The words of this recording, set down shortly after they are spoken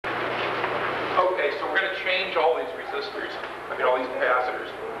change all these resistors, all these capacitors.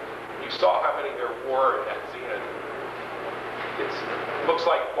 You saw how many there were in that Zenith. It looks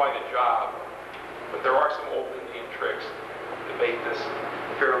like quite a job, but there are some old Indian tricks that make this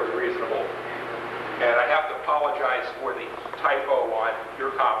fairly reasonable. And I have to apologize for the typo on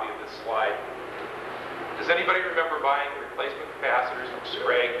your copy of this slide. Does anybody remember buying replacement capacitors from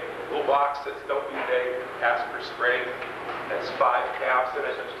Sprague? A little box says, don't be Dave, ask for Sprague. That's 5 caps in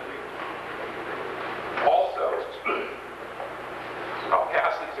it. Also, I'll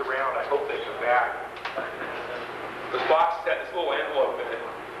pass these around. I hope they come back. This box had this little envelope in it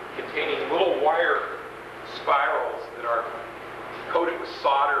containing little wire spirals that are coated with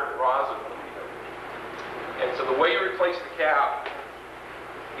solder and rosin. And so the way you replace the cap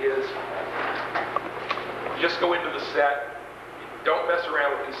is you just go into the set. Don't mess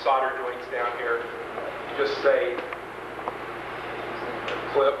around with these solder joints down here. You just say,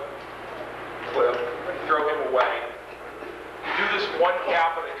 clip, clip, throw him away. You do this one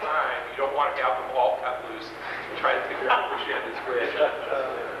cap at a time. You don't want to have them all cut loose and try to figure out which end is which.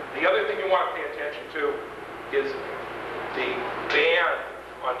 The other thing you want to pay attention to is the band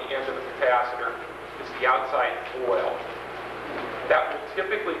on the end of the capacitor is the outside foil. That will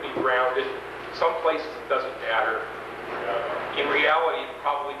typically be grounded. Some places it doesn't matter. In reality, it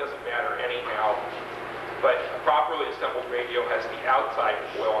probably doesn't matter anyhow. But a properly assembled radio has the outside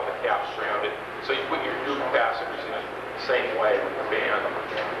foil on the cap grounded. So you put your new capacitors in the same way with the band on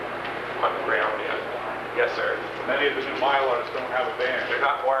the ground end. Yes, sir? Many of the new Milars don't have a band. They're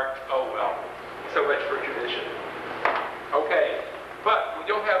not marked? Oh, well. So much for tradition. Okay, but we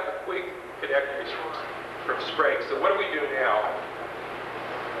don't have the Quig connectors from Sprague. So what do we do now?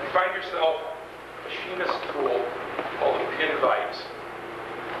 You find yourself a machinist tool called a pin vise.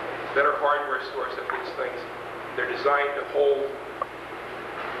 Better hardware stores have these things. They're designed to hold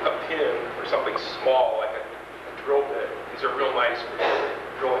a pin or something small like a drill bit. These are real nice for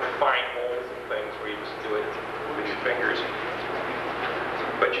drilling fine holes and things where you just do it with your fingers.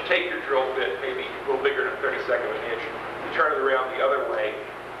 But you take your drill bit, maybe a little bigger than 32nd of an inch, you turn it around the other way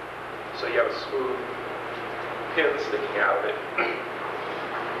so you have a smooth pin sticking out of it.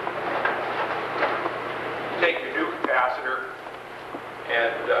 You take your new capacitor,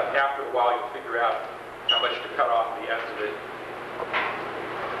 and after a while you'll figure out how much to cut off the ends of it.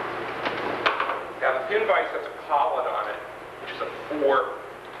 Now the pin vise has a collet on it, which is a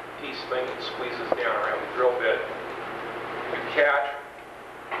 4-piece thing that squeezes down around the drill bit. You catch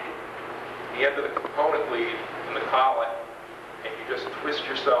the end of the component lead in the collet, and you just twist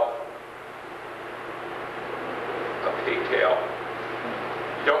yourself a pigtail.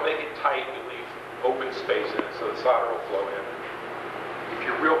 You don't make it tight, you leave open space in it so the solder will flow in. If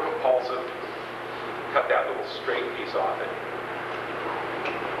you're real compulsive, cut that little straight piece off it.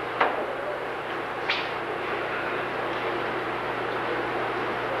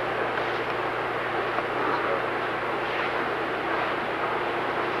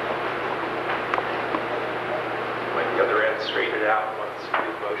 Straighten it out once it's in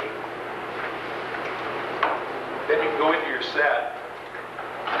motion. Then you can go into your set.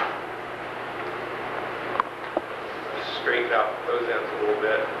 Just straighten out those ends a little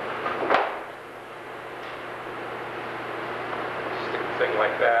bit. Stick a thing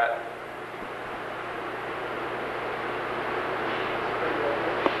like that.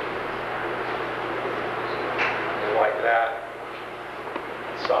 And like that.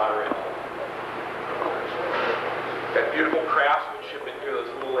 Solder it. That beautiful craftsmanship in here, those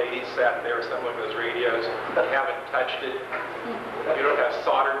little ladies sat there assembling those radios. You haven't touched it. You don't have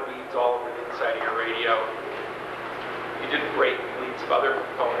solder leads all over the inside of your radio. You didn't break leads of other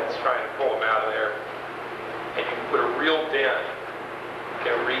components trying to pull them out of there. And you can put a real dent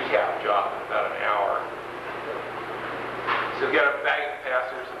in a recap job in about an hour. So you've got a bag of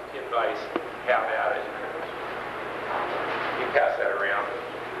capacitors and pin vise, have at it. You can pass that around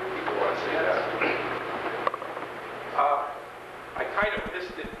if people want to see that. I kind of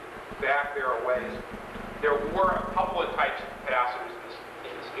missed it back there a ways. There were a couple of types of capacitors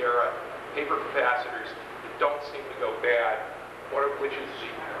in this era, paper capacitors that don't seem to go bad, one of which is the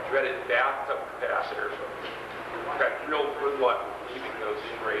dreaded bathtub capacitor. I've got real good luck leaving those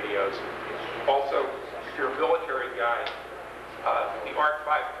in radios. Also, if you're a military guy, the ARC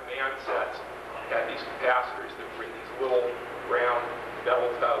 5 command sets had these capacitors that were in these little round metal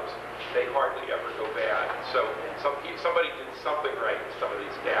tubs. They hardly ever go bad. So somebody did something right in some of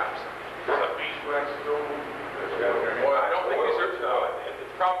these gaps. Well, I don't think these are, no,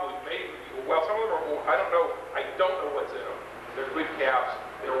 it's probably maybe, well, some of them are, I don't know what's in them. They're good caps,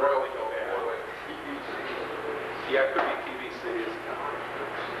 they rarely go bad. Yeah, it could be PVCs.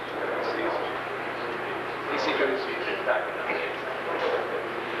 PCBs back in the days.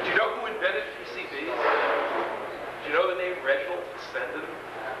 Do you know who invented PCBs? Do you know the name Reginald Fessenden?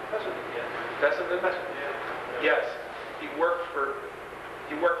 Fessenden? Yes. He worked for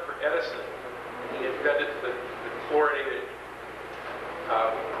Edison. He invented the chlorinated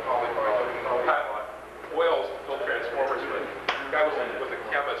oils to build transformers with. The guy was a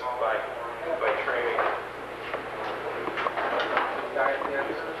chemist by training.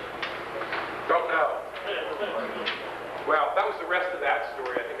 Don't know. Well, that was the rest of that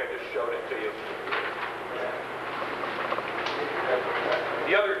story. I think I just showed it to you.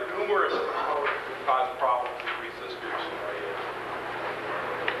 The other numerous components that cause problems with resistors.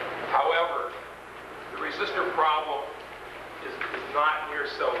 However, the resistor problem is not near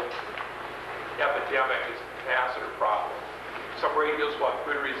so epidemic as the capacitor problem. Some radios will have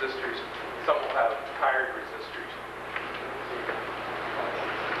good resistors, some will have tired resistors.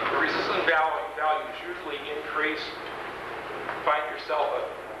 The resistance values usually increase. Find yourself a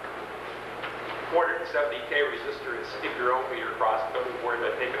 470K resistor and stick your ohm meter across it. Don't even worry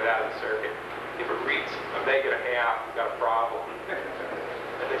about taking it out of the circuit. If it reads a meg and a half, you've got a problem.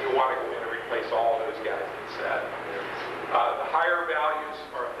 And then you want to go in and replace all of those guys instead. The higher values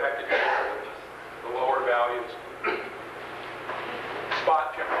are affected more. The lower values,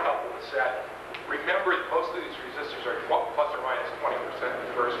 spot check a couple of the set. Remember that most of these resistors are plus or minus 20% in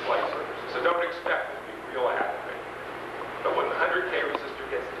the first place, so don't expect them to be real accurate. But when the 100K resistor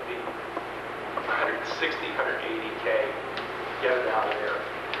gets to be 160, 180K, get it out of there.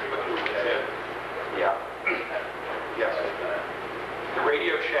 Yeah. Yes. The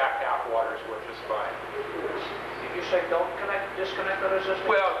Radio Shack half waters work just fine. Did you say don't disconnect the resistor?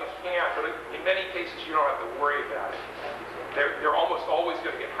 Well, you can, but in many cases you don't have to worry about it. They're almost always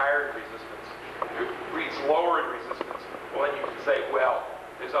going to get higher in resistance. If it reads lower in resistance, well then you can say, well,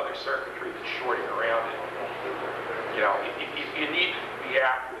 there's other circuitry that's shorting around it. You know, if you need to be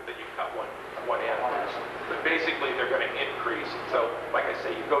accurate, then you cut one end. But basically they're going to increase. So, like I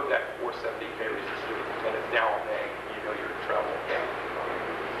say, you go to that 470K resistor and it's now a meg, you know you're in trouble.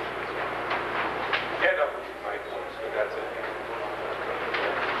 And up with your pipes, so that's it.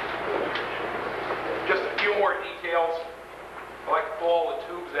 Just a few more details. I like to pull all the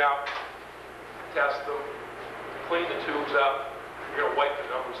tubes out, test them, clean the tubes up. You're going to wipe the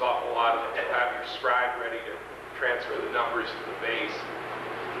numbers off a lot and have your scribe ready to transfer the numbers to the base.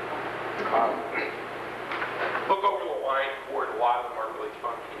 Look over the line cord. A lot of them are really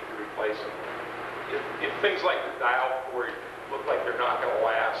funky. You can replace them. If things like the dial cord look like they're not going to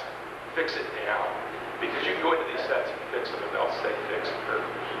last, fix it now. Because you can go into these sets and fix them and they'll stay fixed for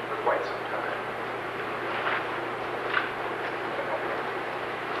quite some time.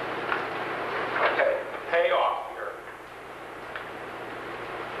 Okay, the payoff here.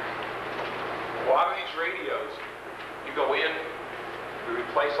 A lot of these radios, you go in, you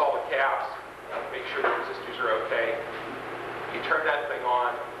replace all the caps, make sure the resistors are okay. You turn that thing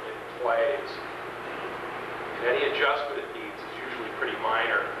on, it plays. And any adjustment it needs is usually pretty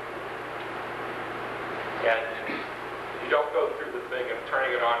minor. And you don't go through the thing of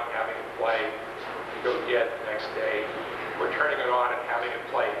turning it on and having it play. You go dead the next day. Or turning it on and having it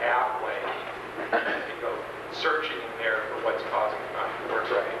play halfway. You go searching in there for what's causing it not to work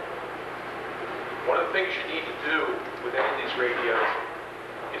right. One of the things you need to do with any of these radios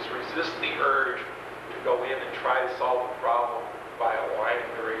is resist the urge to go in and try to solve the problem by aligning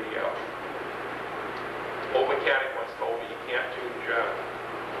the radio. Old mechanic once told me you can't tune junk.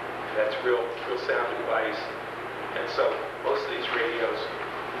 That's real sound advice. And so most of these radios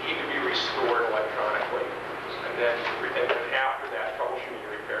need to be restored electronically. And then after that, troubleshooting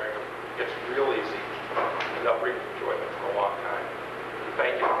and repairing them gets real easy. And they'll bring enjoyment for a long time.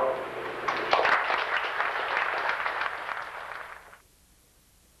 Thank you.